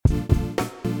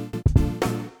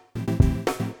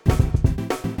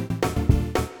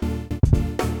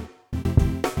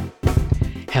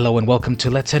Hello and welcome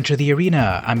to Let's Enter the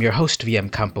Arena. I'm your host,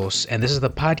 VM Campos, and this is the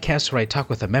podcast where I talk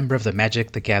with a member of the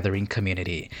Magic the Gathering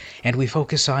community, and we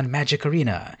focus on Magic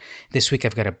Arena. This week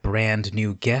I've got a brand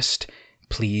new guest.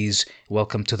 Please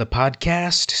welcome to the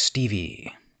podcast,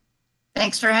 Stevie.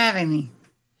 Thanks for having me.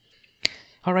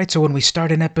 All right, so when we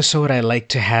start an episode, I like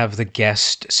to have the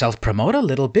guest self-promote a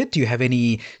little bit. Do you have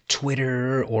any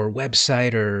Twitter or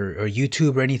website or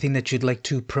YouTube or anything that you'd like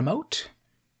to promote?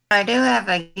 I do have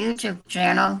a YouTube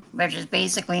channel, which is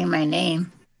basically my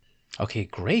name. Okay,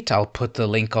 great. I'll put the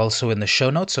link also in the show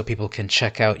notes so people can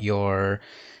check out your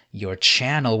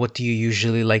channel. What do you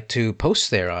usually like to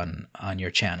post there on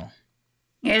your channel?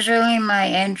 Usually my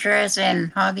interests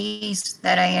and hobbies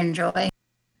that I enjoy.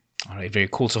 All right, very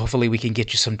cool. So hopefully we can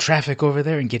get you some traffic over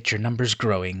there and get your numbers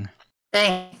growing.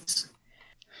 Thanks.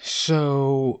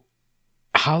 So,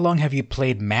 how long have you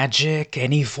played Magic?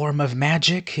 Any form of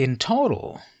Magic in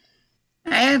total?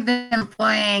 I have been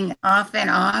playing off and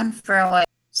on for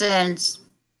since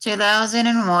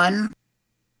 2001.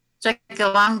 Took a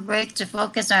long break to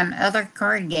focus on other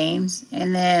card games,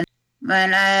 and then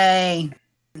when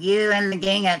you and the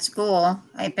gang at school,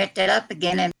 I picked it up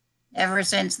again, and ever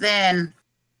since then,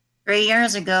 3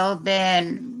 years ago,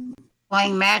 been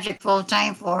playing Magic full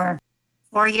time for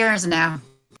 4 years now.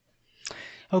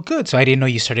 Oh, good. So I didn't know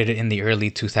you started it in the early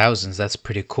 2000s. That's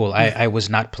pretty cool. I was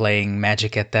not playing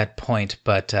Magic at that point,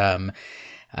 but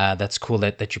that's cool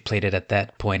that you played it at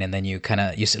that point, and then you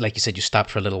like you said, you stopped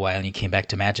for a little while and you came back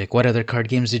to Magic. What other card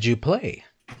games did you play?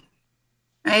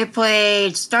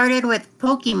 Started with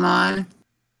Pokemon,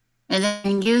 and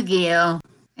then Yu-Gi-Oh,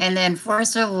 and then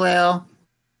Force of Will,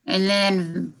 and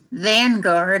then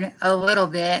Vanguard a little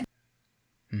bit.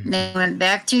 Mm-hmm. Then went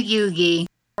back to Yu-Gi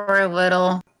for a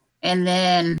little, and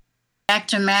then back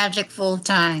to Magic full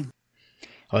time.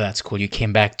 Oh, that's cool. You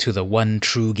came back to the one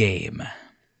true game.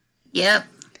 Yep.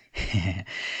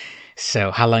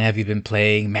 So how long have you been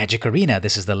playing Magic Arena?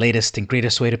 This is the latest and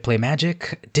greatest way to play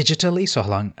Magic digitally. So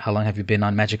how long have you been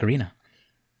on Magic Arena?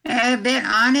 I've been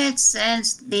on it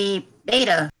since the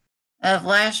beta of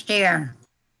last year.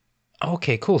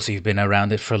 Okay, cool. So you've been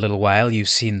around it for a little while. You've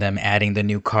seen them adding the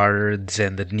new cards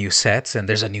and the new sets, and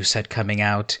there's a new set coming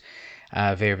out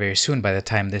very, very soon. By the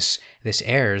time this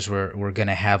airs, we're going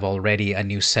to have already a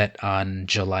new set on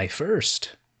July 1st.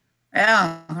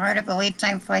 Well, hard to believe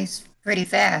time flies pretty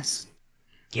fast.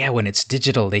 Yeah, when it's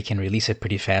digital, they can release it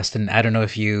pretty fast. And I don't know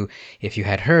if you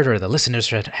had heard or the listeners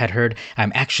had heard,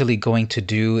 I'm actually going to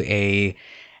do an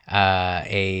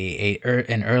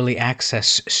early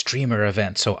access streamer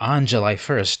event. So on July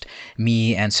 1st,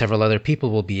 me and several other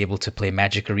people will be able to play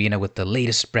Magic Arena with the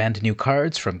latest brand new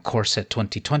cards from Core Set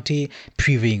 2020,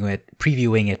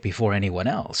 previewing it before anyone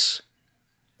else.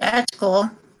 That's cool.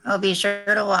 I'll be sure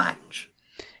to watch.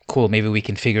 Cool, maybe we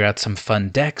can figure out some fun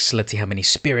decks. Let's see how many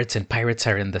spirits and pirates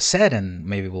are in the set, and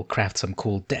maybe we'll craft some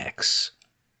cool decks.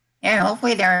 Yeah,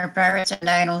 hopefully there are pirates and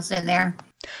dinos in there.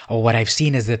 Oh, what I've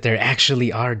seen is that there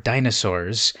actually are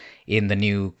dinosaurs in the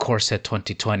new Core Set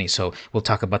 2020, so we'll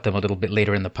talk about them a little bit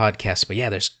later in the podcast. But yeah,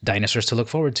 there's dinosaurs to look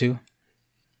forward to.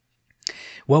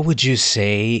 What would you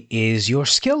say is your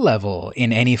skill level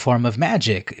in any form of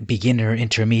Magic? Beginner,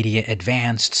 intermediate,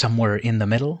 advanced, somewhere in the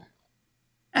middle?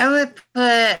 I would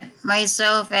put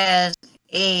myself as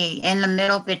in the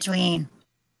middle between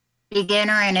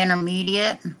beginner and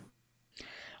intermediate.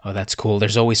 Oh, that's cool.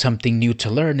 There's always something new to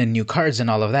learn and new cards and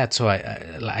all of that. So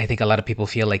I think a lot of people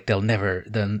feel like they'll never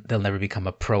become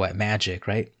a pro at Magic,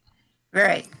 right?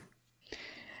 Right.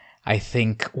 I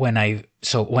think when I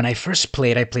first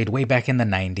played, I played way back in the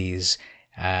 90s,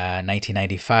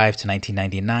 1995 to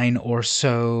 1999 or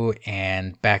so.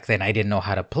 And back then I didn't know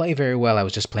how to play very well. I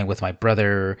was just playing with my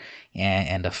brother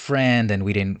and a friend, and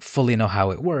we didn't fully know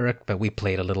how it worked, but we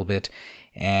played a little bit.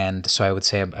 And so I would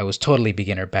say I was totally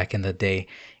beginner back in the day.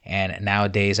 And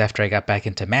nowadays, after I got back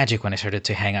into Magic, when I started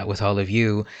to hang out with all of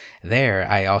you there,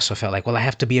 I also felt like, well, I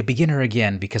have to be a beginner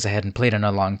again because I hadn't played in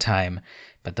a long time.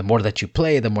 But the more that you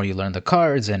play, the more you learn the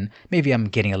cards, and maybe I'm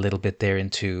getting a little bit there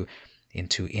into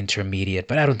intermediate,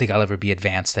 but I don't think I'll ever be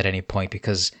advanced at any point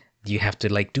because you have to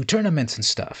do tournaments and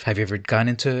stuff. Have you ever gone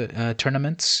into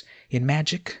tournaments in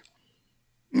Magic?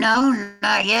 No,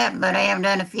 not yet, but I have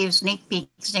done a few sneak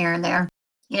peeks here and there.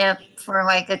 Yep, for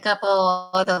a couple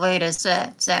of the latest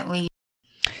sets that we...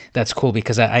 That's cool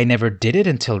because I never did it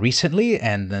until recently,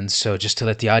 and then so just to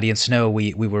let the audience know,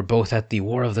 we were both at the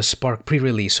War of the Spark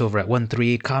pre-release over at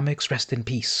 138 Comics. Rest in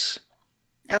peace.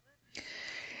 Yep.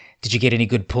 Did you get any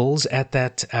good pulls at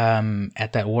that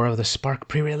War of the Spark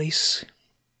pre-release?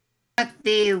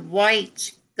 The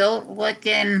white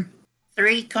goat-looking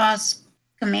 3-cost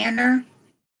commander.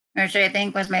 which I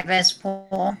think was my best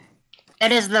pull.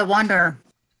 That is the Wonder.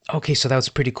 Okay, so that was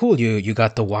pretty cool. You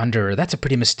got the Wanderer. That's a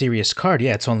pretty mysterious card.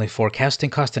 Yeah, it's only 4 casting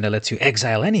cost and it lets you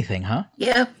exile anything, huh?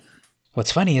 Yep.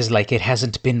 What's funny is like it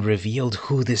hasn't been revealed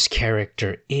who this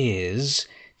character is.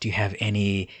 Do you have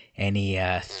any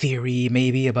theory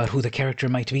maybe about who the character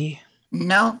might be?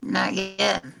 No, not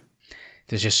yet.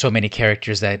 There's just so many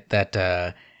characters that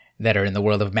are in the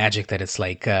world of Magic that it's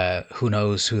like who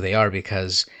knows who they are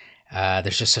because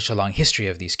there's just such a long history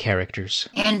of these characters.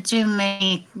 And too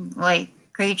many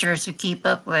creatures to keep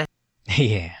up with.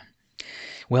 Yeah.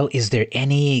 Well, is there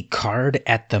any card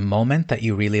at the moment that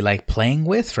you really like playing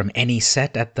with from any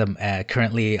set at the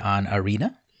currently on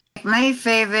Arena? My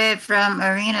favorite from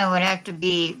Arena would have to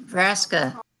be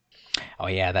Vraska. Oh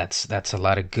yeah, that's a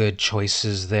lot of good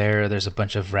choices there. There's a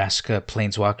bunch of Vraska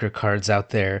Planeswalker cards out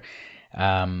there.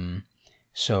 Um,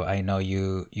 so I know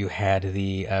you had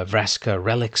the Vraska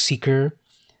Relic Seeker.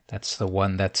 That's the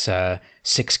one that's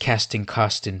 6 casting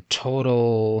cost in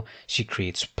total. She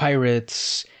creates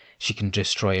pirates. She can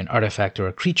destroy an artifact or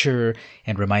a creature.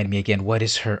 And remind me again, what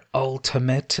is her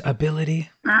ultimate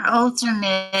ability? Our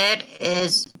ultimate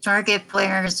is target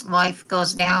player's life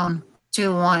goes down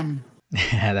to 1.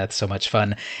 That's so much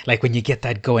fun. Like when you get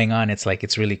that going on, it's like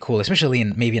it's really cool, especially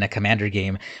in maybe in a commander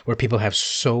game where people have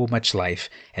so much life,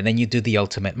 and then you do the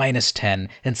ultimate -10,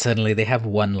 and suddenly they have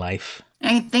 1 life.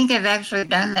 I think I've actually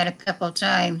done that a couple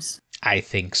times. I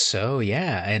think so,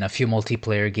 yeah. In a few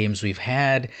multiplayer games we've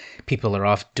had, people are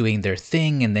off doing their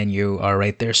thing, and then you are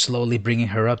right there slowly bringing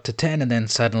her up to 10, and then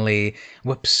suddenly,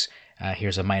 whoops,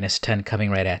 here's a -10 coming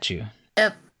right at you.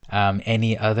 Yep.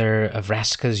 Any other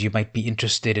Vraskas you might be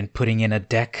interested in putting in a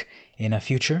deck in a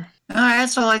future? I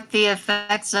also like the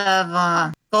effects of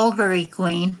Golgari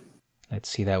Queen. Let's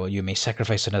see that. Well, you may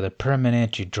sacrifice another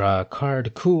permanent, you draw a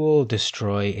card, cool,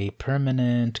 destroy a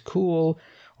permanent, cool,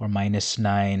 or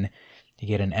 -9. You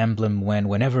get an emblem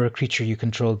whenever a creature you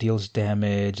control deals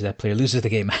damage, that player loses the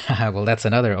game. Well, that's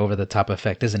another over-the-top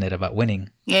effect, isn't it, about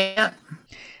winning? Yep.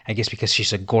 I guess because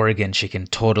she's a Gorgon, she can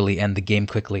totally end the game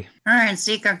quickly. Her and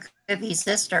Seeker could be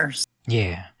sisters.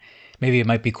 Yeah. Maybe it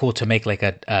might be cool to make like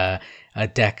a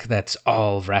deck that's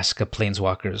all Vraska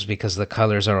Planeswalkers because the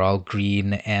colors are all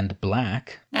green and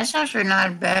black. That's actually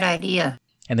not a bad idea.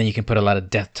 And then you can put a lot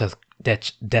of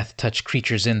death touch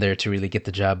creatures in there to really get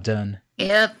the job done.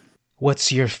 Yep.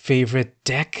 What's your favorite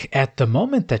deck at the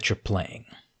moment that you're playing?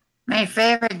 My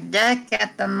favorite deck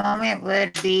at the moment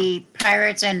would be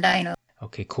Pirates and Dino.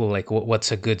 Okay, cool. Like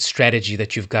what's a good strategy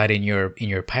that you've got in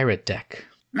your pirate deck?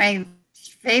 My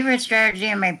favorite strategy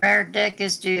in my pirate deck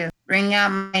is to bring out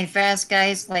my fast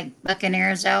guys like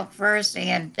Buccaneers out first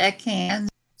and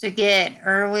deckhands to get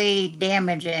early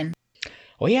damage in.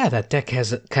 Oh yeah, that deck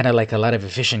has kind of like a lot of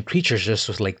efficient creatures just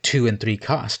with like 2 and 3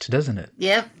 cost, doesn't it?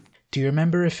 Yep. Do you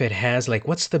remember if it has like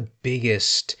what's the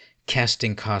biggest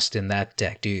casting cost in that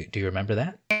deck? Do you remember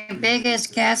that? My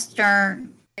biggest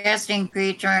casting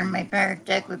creature in my pirate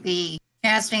deck would be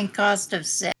casting cost of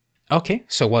 6. Okay,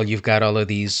 so while you've got all of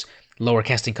these lower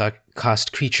casting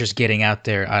cost creatures getting out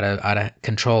there out of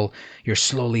control, you're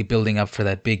slowly building up for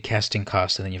that big casting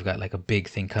cost, and then you've got like a big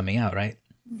thing coming out, right?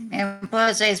 And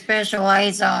plus I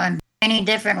specialize on many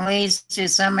different ways to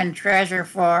summon treasure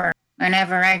for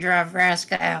whenever I draw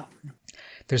Vraska out.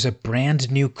 There's a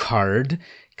brand new card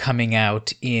coming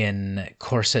out in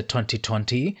Corset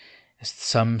 2020.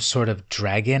 Some sort of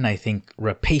dragon, I think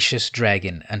Rapacious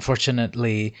Dragon.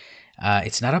 Unfortunately,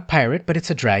 it's not a pirate, but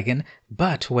it's a dragon.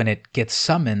 But when it gets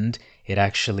summoned, it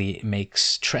actually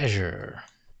makes treasure.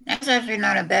 That's actually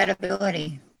not a bad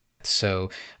ability. So,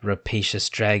 Rapacious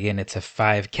Dragon, it's a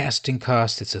 5 casting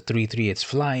cost, it's a 3/3, it's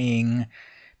flying.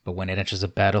 But when it enters the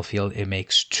battlefield, it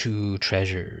makes 2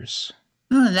 treasures.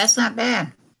 That's not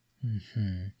bad.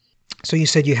 Mm-hmm. So you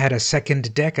said you had a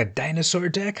second deck, a dinosaur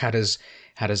deck? How does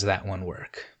that one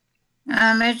work?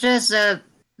 It's just a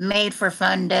made for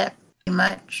fun deck, pretty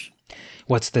much.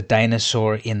 What's the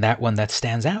dinosaur in that one that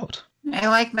stands out? I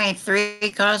like my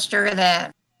 3-coster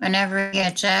that whenever he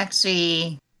attacks,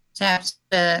 he taps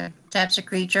a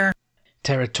creature.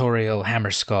 Territorial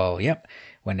Hammerskull, yep.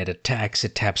 When it attacks,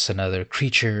 it taps another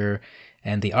creature,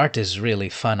 and the art is really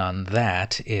fun on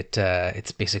that.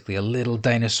 It's basically a little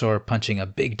dinosaur punching a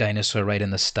big dinosaur right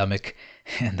in the stomach,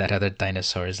 and that other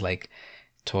dinosaur is like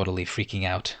totally freaking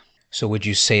out. So would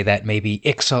you say that maybe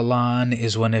Ixalan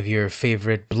is one of your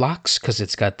favorite blocks because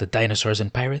it's got the dinosaurs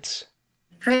and pirates?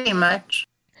 Pretty much.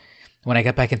 When I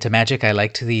got back into Magic, I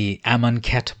liked the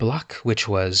Amonkhet block, which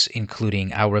was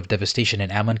including Hour of Devastation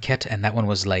and Amonkhet, and that one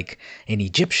was like an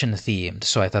Egyptian themed.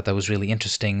 So I thought that was really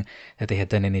interesting that they had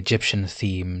done an Egyptian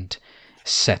themed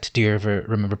set. Do you ever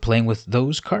remember playing with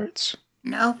those cards?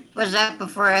 Nope. Was that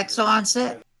before Exelon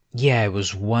set? Yeah, it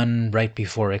was one right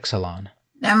before Ixalan.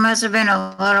 That must have been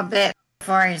a little bit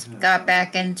before I got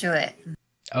back into it.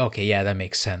 Okay, yeah, that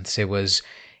makes sense. It was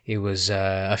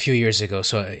a few years ago,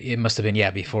 so it must have been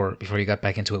yeah before you got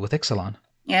back into it with Ixalan.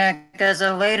 Yeah, because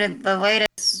the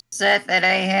latest set that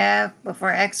I have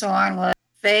before Exelon was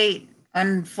Fate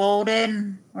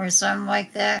Unfolded or something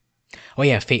like that. Oh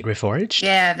yeah, Fate Reforged.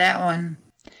 Yeah, that one.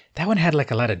 That one had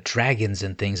like a lot of dragons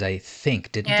and things, I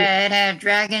think, didn't it? Yeah, it had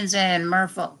dragons and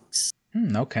merfolks.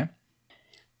 Okay.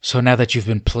 So now that you've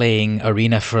been playing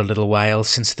Arena for a little while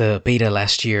since the beta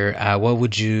last year, what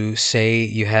would you say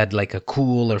you had like a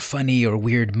cool or funny or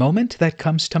weird moment that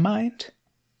comes to mind?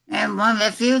 And one of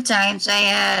the few times I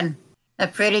had a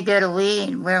pretty good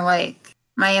lead where like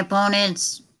my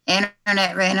opponent's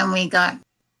internet randomly got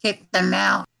kicked them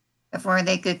out before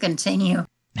they could continue.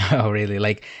 Oh, really?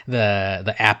 Like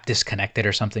the app disconnected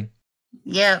or something?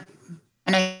 Yep.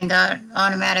 And I got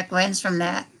automatic wins from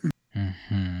that.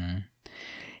 Hmm.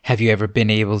 Have you ever been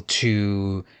able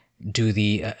to do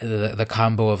the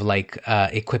combo of like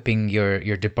equipping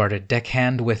your departed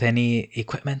deckhand with any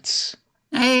equipments?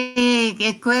 I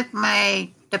equipped my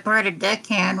departed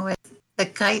deckhand with the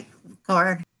kite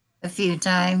card a few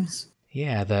times.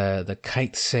 Yeah, the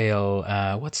kite sail.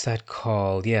 What's that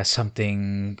called? Yeah,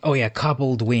 something. Oh yeah,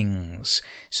 cobbled wings.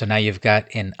 So now you've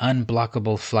got an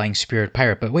unblockable flying spirit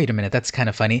pirate. But wait a minute, that's kind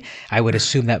of funny. I would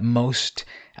assume that most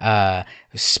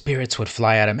spirits would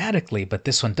fly automatically, but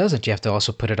this one doesn't. You have to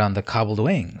also put it on the cobbled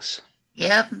wings.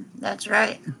 Yep, that's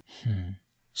right.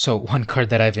 So one card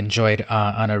that I've enjoyed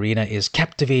on Arena is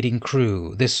Captivating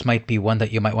Crew. This might be one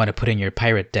that you might want to put in your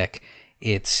pirate deck.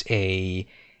 It's a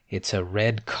it's a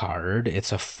red card.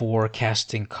 It's a 4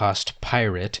 casting cost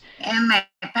pirate. And my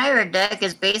pirate deck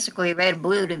is basically red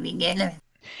blue to begin with.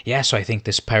 Yeah, so I think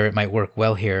this pirate might work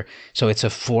well here. So it's a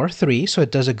 4/3, so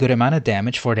it does a good amount of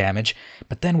damage, 4 damage.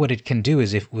 But then what it can do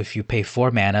is if you pay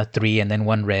 4 mana, 3 and then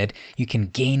 1 red, you can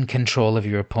gain control of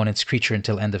your opponent's creature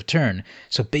until end of turn.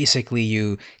 So basically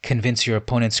you convince your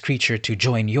opponent's creature to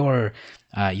join your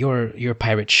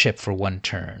pirate ship for 1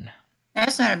 turn.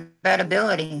 That's not a bad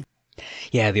ability.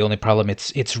 Yeah, the only problem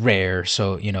it's rare,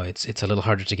 so it's a little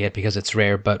harder to get because it's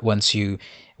rare. But once you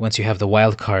have the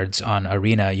wild cards on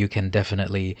Arena, you can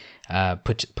definitely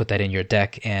put that in your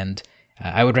deck, and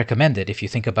I would recommend it if you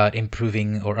think about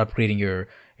improving or upgrading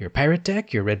your pirate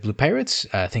deck, your red blue pirates.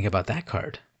 Think about that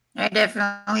card. I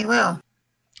definitely will.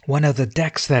 One of the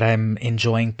decks that I'm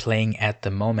enjoying playing at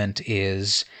the moment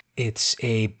it's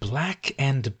a black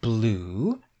and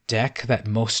blue deck that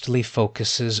mostly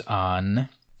focuses on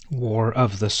War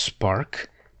of the Spark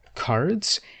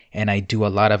cards, and I do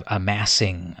a lot of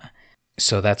amassing.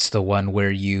 So that's the one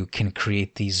where you can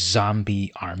create these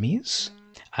zombie armies.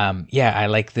 Yeah, I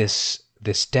like this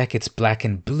deck. It's black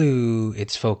and blue.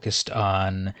 It's focused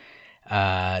on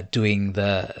doing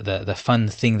the fun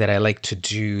thing that I like to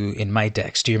do in my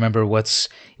decks. Do you remember what's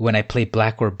when I play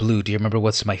black or blue? Do you remember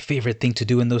what's my favorite thing to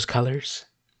do in those colors?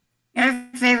 Your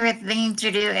favorite thing to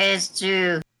do is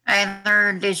to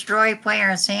either destroy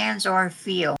players' hands or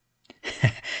feel.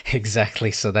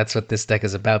 Exactly. So that's what this deck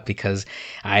is about because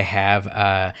I have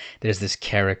there's this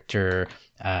character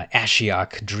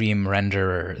Ashiok Dream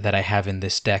Renderer that I have in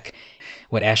this deck.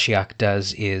 What Ashiok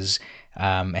does is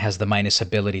it has the minus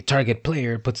ability. Target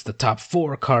player puts the top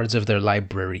 4 cards of their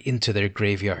library into their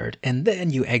graveyard, and then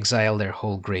you exile their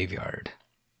whole graveyard.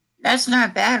 That's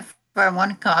not bad for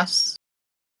one cost.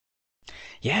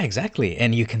 Yeah, exactly.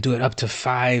 And you can do it up to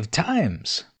 5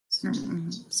 times.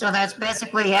 So that's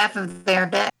basically half of their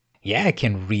deck. Yeah, it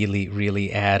can really,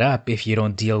 really add up. If you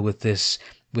don't deal with this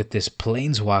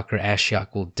Planeswalker,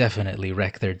 Ashiok will definitely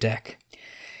wreck their deck.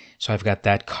 So I've got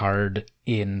that card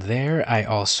in there. I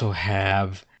also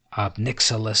have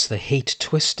Obnixilis, the Hate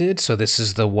Twisted. So this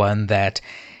is the one that...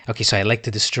 Okay, so I like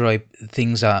to destroy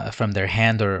things from their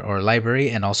hand or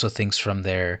library, and also things from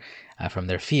their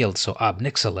field. So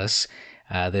Obnixilis,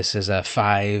 this is a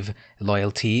 5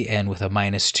 loyalty, and with a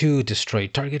 -2, destroy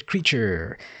target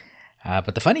creature.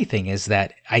 But the funny thing is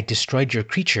that I destroyed your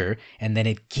creature, and then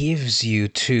it gives you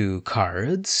 2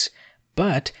 cards,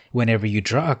 but whenever you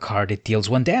draw a card, it deals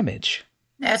 1 damage.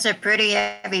 That's a pretty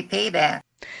heavy payback.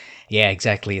 Yeah,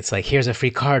 exactly. It's like, here's a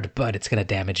free card, but it's going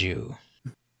to damage you.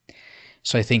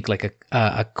 So I think like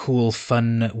a cool,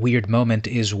 fun, weird moment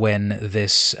is when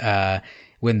this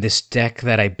deck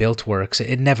that I built works.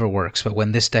 It never works, but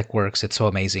when this deck works, it's so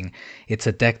amazing. It's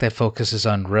a deck that focuses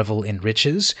on Revel in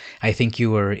Riches. I think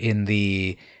you were in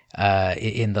the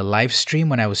live stream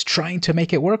when I was trying to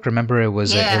make it work. Remember, it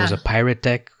was a pirate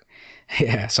deck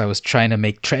Yeah, so I was trying to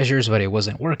make treasures, but it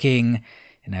wasn't working,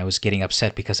 and I was getting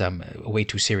upset because I'm way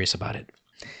too serious about it.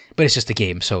 But it's just a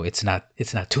game, so it's not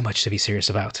too much to be serious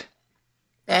about.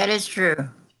 That is true.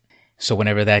 So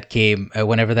whenever that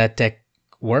deck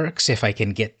works, if I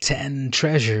can get 10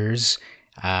 treasures,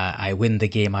 I win the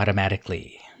game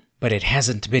automatically. But it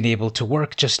hasn't been able to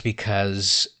work just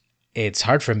because it's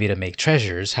hard for me to make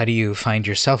treasures. How do you find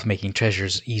yourself making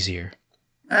treasures easier?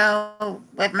 Well,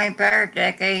 with my power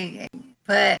deck, I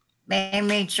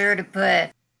made sure to put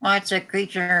lots of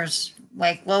creatures,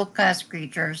 like low cost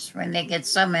creatures, when they get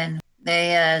summoned.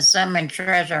 They summon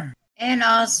treasure. And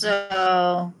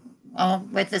also,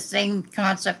 with the same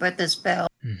concept with the spell.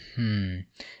 Hmm.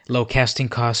 Low casting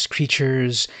cost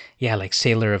creatures. Yeah, like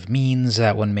Sailor of Means.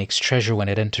 That one makes treasure when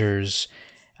it enters.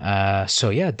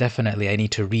 So yeah, definitely. I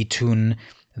need to retune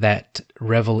that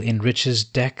Revel in Riches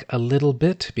deck a little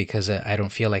bit because I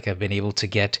don't feel like I've been able to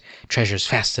get treasures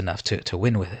fast enough to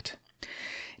win with it.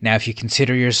 Now, if you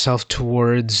consider yourself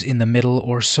towards in the middle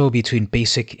or so between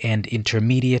basic and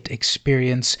intermediate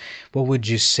experience, what would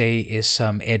you say is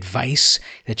some advice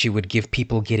that you would give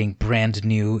people getting brand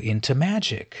new into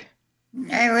Magic?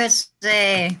 I would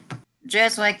say,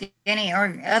 just like any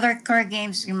or other card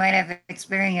games you might have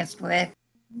experience with,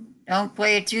 don't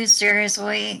play it too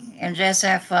seriously and just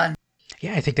have fun.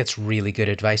 Yeah, I think that's really good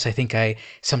advice. I think I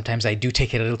sometimes I do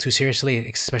take it a little too seriously,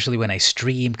 especially when I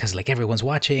stream because like everyone's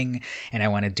watching and I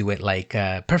want to do it like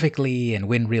perfectly and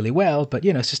win really well. But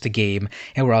it's just a game,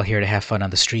 and we're all here to have fun on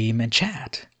the stream and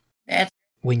chat. That's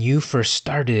When you first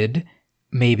started,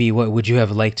 maybe what would you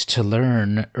have liked to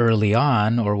learn early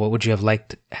on, or what would you have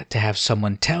liked to have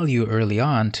someone tell you early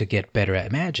on to get better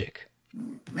at Magic?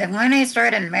 when I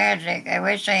started Magic, I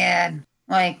wish I had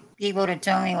like people to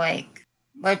tell me like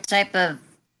what type of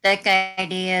deck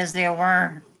ideas there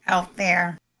were out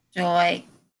there to like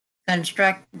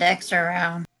construct decks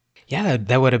around. Yeah,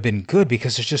 that would have been good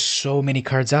because there's just so many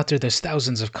cards out there. There's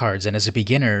thousands of cards. And as a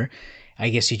beginner, I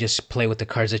guess you just play with the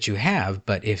cards that you have.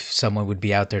 But if someone would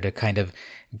be out there to kind of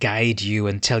guide you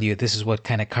and tell you this is what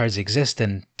kind of cards exist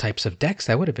and types of decks,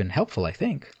 that would have been helpful, I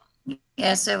think.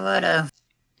 Yes, it would have.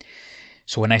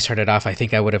 So when I started off, I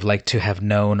think I would have liked to have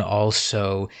known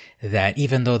also that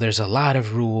even though there's a lot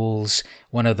of rules,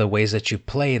 one of the ways that you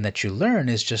play and that you learn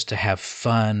is just to have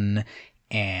fun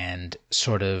and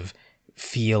sort of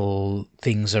feel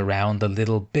things around a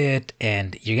little bit.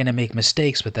 And you're going to make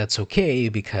mistakes, but that's okay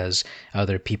because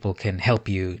other people can help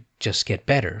you just get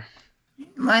better.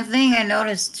 One thing I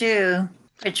noticed too,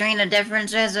 between the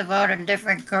differences of all the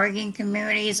different card game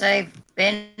communities I've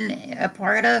been a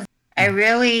part of, I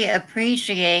really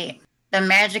appreciate the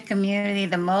Magic community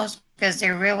the most because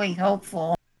they're really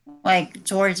helpful, like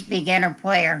towards beginner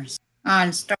players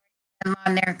on starting them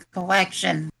on their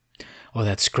collection. Oh,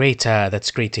 that's great.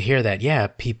 That's great to hear that. Yeah,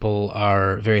 people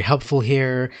are very helpful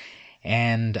here.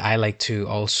 And I like to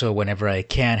also, whenever I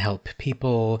can, help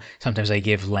people. Sometimes I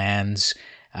give lands,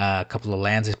 a couple of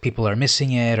lands if people are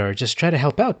missing it, or just try to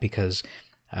help out because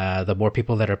the more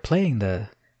people that are playing, the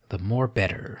more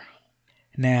better.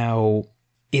 Now,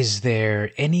 is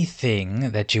there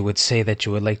anything that you would say that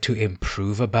you would like to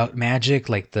improve about Magic,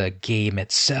 like the game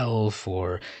itself,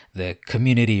 or the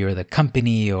community, or the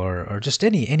company, or just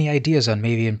any ideas on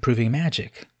maybe improving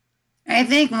Magic? I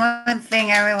think one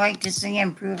thing I would like to see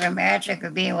improve in Magic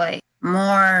would be like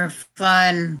more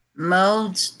fun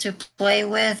modes to play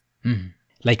with. Hmm.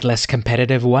 Like less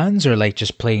competitive ones, or like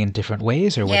just playing in different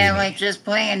ways, or what do you Yeah, mean? like just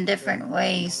play in different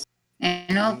ways.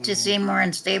 And hope to see more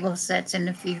unstable sets in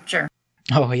the future.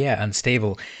 Oh yeah,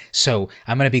 unstable. So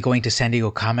I'm gonna be going to San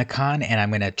Diego Comic Con, and I'm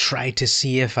gonna try to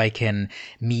see if I can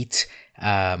meet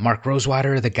Mark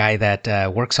Rosewater, the guy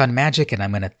that works on Magic, and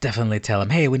I'm gonna definitely tell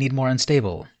him, hey, we need more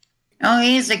unstable. Oh,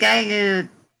 he's the guy who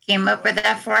came up with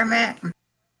that format?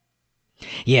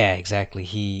 Yeah, exactly.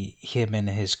 Him and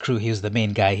his crew. He was the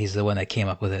main guy. He's the one that came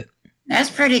up with it. That's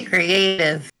pretty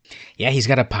creative. Yeah, he's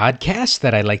got a podcast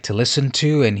that I like to listen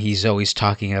to, and he's always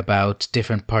talking about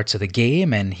different parts of the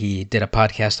game. And he did a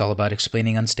podcast all about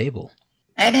explaining unstable.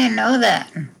 I didn't know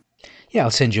that. Yeah,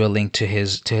 I'll send you a link to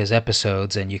his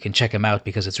episodes, and you can check him out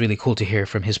because it's really cool to hear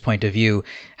from his point of view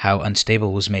how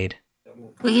unstable was made.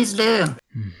 Please do.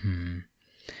 Hmm.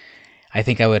 I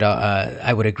think I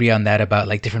would agree on that about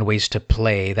like different ways to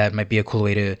play. That might be a cool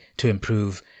way to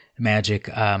improve Magic.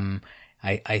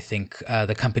 I think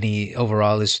the company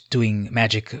overall is doing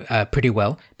Magic pretty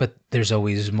well, but there's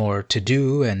always more to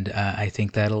do, and I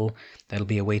think that'll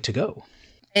be a way to go.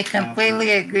 I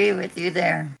completely agree with you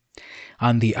there.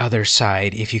 On the other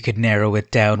side, if you could narrow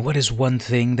it down, what is one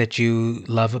thing that you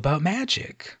love about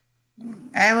Magic?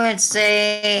 I would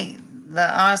say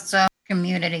the awesome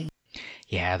community.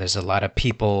 Yeah, there's a lot of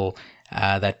people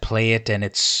that play it, and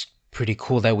it's pretty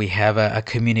cool that we have a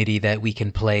community that we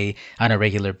can play on a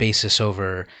regular basis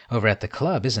over at the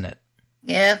club, isn't it?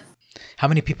 Yep. How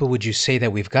many people would you say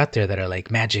that we've got there that are like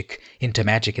magic into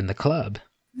magic in the club?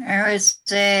 I would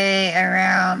say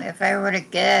around, if I were to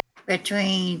get,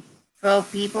 between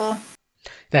 12 people.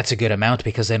 That's a good amount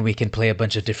because then we can play a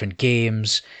bunch of different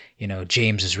games.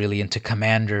 James is really into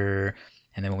Commander.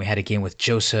 And then when we had a game with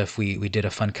Joseph, we did a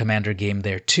fun Commander game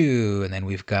there too. And then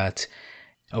we've got,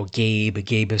 oh, Gabe.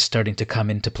 Gabe is starting to come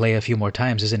into play a few more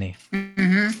times, isn't he?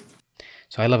 Mm-hmm.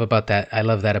 So I love about that. I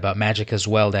love that about Magic as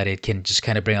well, that it can just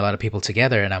kind of bring a lot of people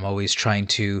together. And I'm always trying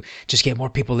to just get more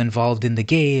people involved in the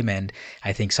game. And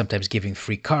I think sometimes giving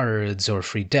free cards or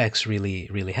free decks really,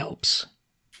 really helps.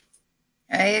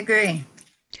 I agree.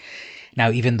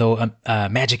 Now, even though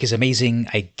magic is amazing,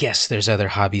 I guess there's other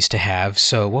hobbies to have.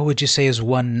 So, what would you say is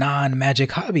one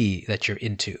non-magic hobby that you're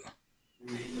into?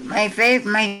 My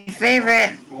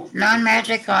favorite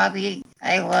non-magic hobby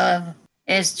I love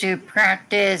is to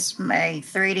practice my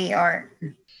 3D art.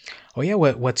 Oh yeah,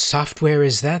 what software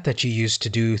is that you use to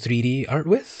do 3D art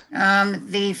with?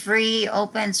 The free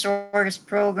open source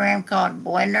program called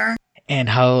Blender. And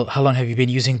how long have you been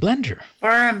using Blender?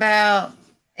 For about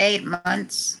 8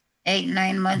 months, 8,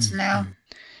 9 months now.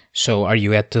 So, are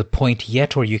you at the point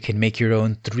yet where you can make your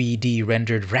own 3D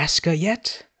rendered Vraska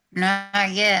yet?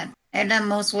 Not yet. I done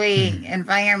mostly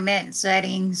environment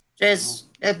settings, just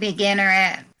a beginner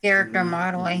at character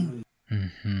modeling.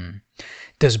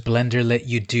 Does Blender let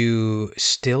you do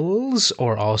stills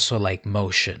or also like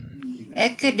motion?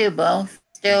 It could do both,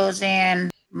 stills and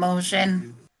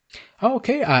motion. Oh,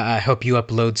 okay, I hope you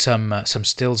upload some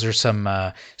stills or some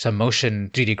motion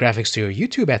 3D graphics to your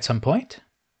YouTube at some point.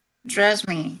 Trust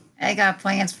me, I got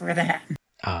plans for that.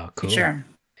 Oh, cool. Sure.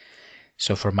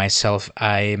 So for myself,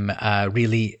 I'm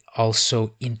really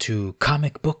also into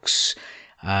comic books.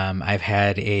 I've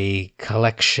had a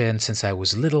collection since I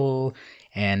was little,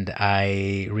 and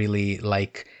I really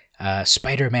like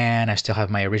Spider-Man. I still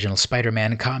have my original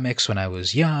Spider-Man comics when I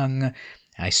was young.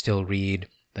 I still read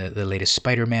the latest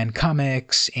Spider-Man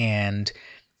comics and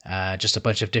just a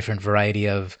bunch of different variety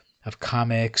of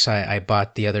comics. I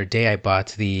bought the other day. I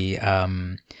bought the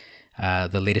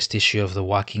latest issue of The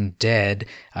Walking Dead.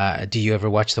 Do you ever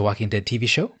watch The Walking Dead TV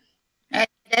show? I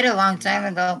did a long time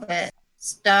ago, but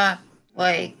stopped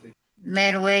like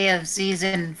midway of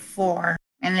season 4,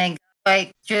 and then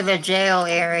like to the jail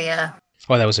area.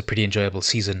 Oh, that was a pretty enjoyable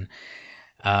season.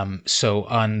 So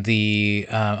on the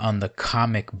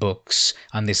comic books,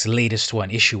 on this latest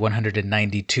one, issue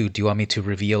 192, do you want me to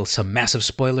reveal some massive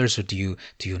spoilers, or do you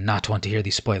not want to hear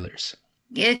these spoilers?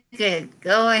 You could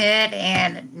go ahead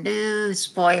and do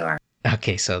spoiler.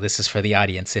 Okay, so this is for the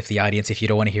audience. If you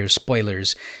don't want to hear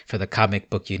spoilers for the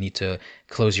comic book, you need to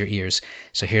close your ears.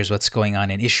 So here's what's going on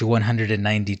in issue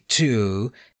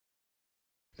 192.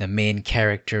 The main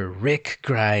character, Rick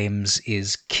Grimes,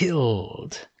 is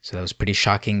killed. So that was pretty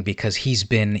shocking because he's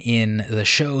been in the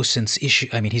show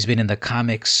he's been in the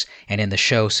comics and in the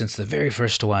show since the very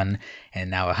first one,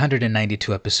 and now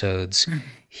 192 episodes.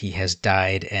 He has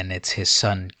died, and it's his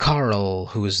son, Carl,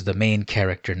 who is the main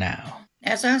character now.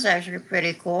 That sounds actually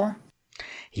pretty cool.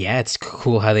 Yeah, it's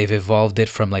cool how they've evolved it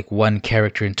from like one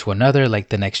character into another, like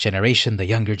the next generation, the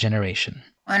younger generation.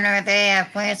 Wonder if they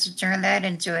have plans to turn that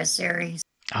into a series.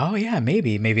 Oh yeah,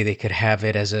 maybe they could have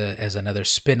it as another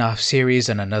spin-off series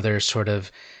and another sort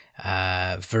of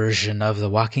version of The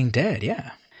Walking Dead.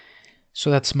 Yeah. So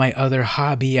that's my other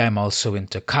hobby. I'm also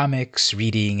into comics,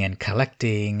 reading and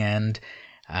collecting, and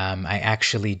I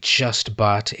actually just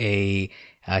bought a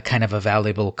kind of a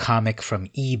valuable comic from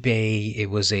eBay. It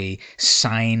was a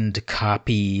signed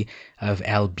copy of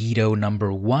Albedo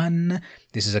 #1.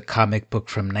 This is a comic book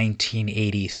from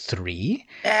 1983.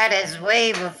 That is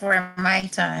way before my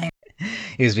time.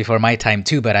 It was before my time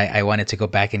too, but I wanted to go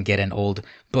back and get an old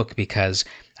book because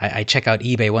I check out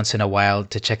eBay once in a while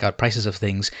to check out prices of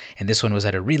things, and this one was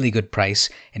at a really good price,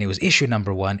 and it was issue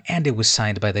 #1, and it was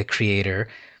signed by the creator.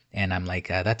 And I'm like,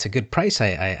 that's a good price.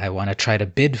 I want to try to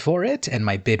bid for it, and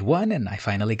my bid won, and I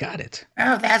finally got it.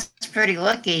 Oh, that's pretty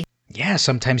lucky. Yeah,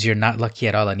 sometimes you're not lucky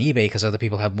at all on eBay because other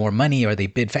people have more money or they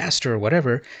bid faster or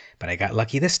whatever, but I got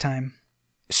lucky this time.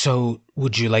 So,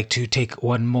 would you like to take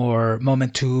one more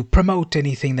moment to promote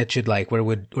anything that you'd like?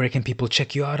 Where can people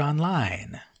check you out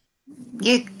online?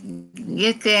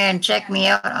 You can check me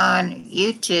out on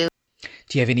YouTube.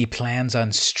 Do you have any plans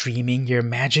on streaming your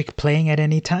Magic playing at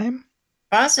any time?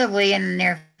 Possibly in the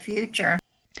near future.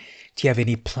 Do you have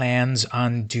any plans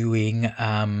on doing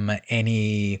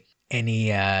any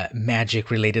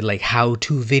Magic related like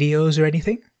how-to videos or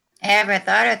anything? I haven't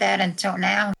thought of that until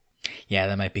now. Yeah,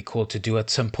 that might be cool to do at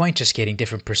some point, just getting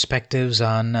different perspectives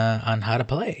on how to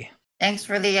play. Thanks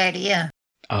for the idea.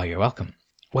 Oh, you're welcome.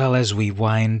 Well, as we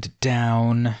wind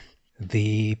down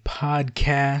the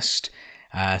podcast,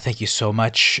 thank you so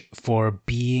much for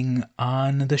being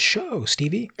on the show,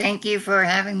 Stevie. Thank you for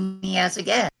having me as a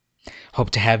guest. Hope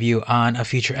to have you on a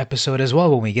future episode as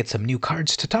well when we get some new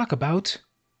cards to talk about.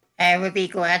 I would be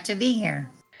glad to be here.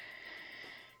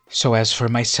 So as for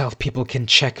myself, people can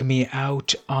check me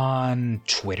out on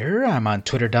Twitter. I'm on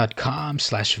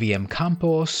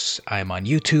twitter.com/vmcampos. I'm on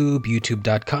YouTube,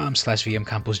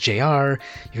 youtube.com/vmcamposjr.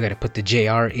 You gotta put the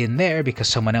JR in there because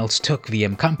someone else took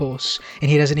VM Campos and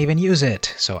he doesn't even use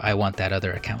it. So I want that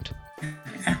other account.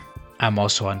 I'm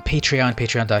also on Patreon,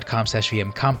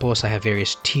 patreon.com/vmcampos. I have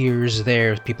various tiers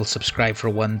there. If people subscribe for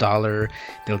 $1,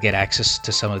 they'll get access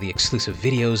to some of the exclusive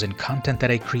videos and content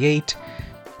that I create.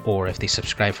 Or if they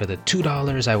subscribe for the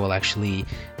 $2, I will actually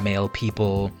mail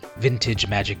people vintage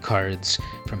Magic cards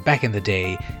from back in the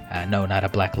day. No, not a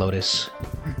Black Lotus.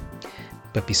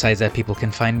 But besides that, people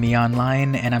can find me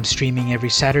online, and I'm streaming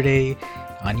every Saturday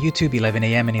on YouTube, 11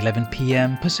 a.m. and 11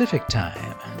 p.m. Pacific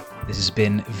Time. This has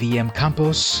been VM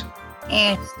Campos.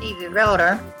 And Stevie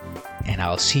Roeder. And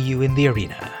I'll see you in the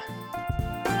arena.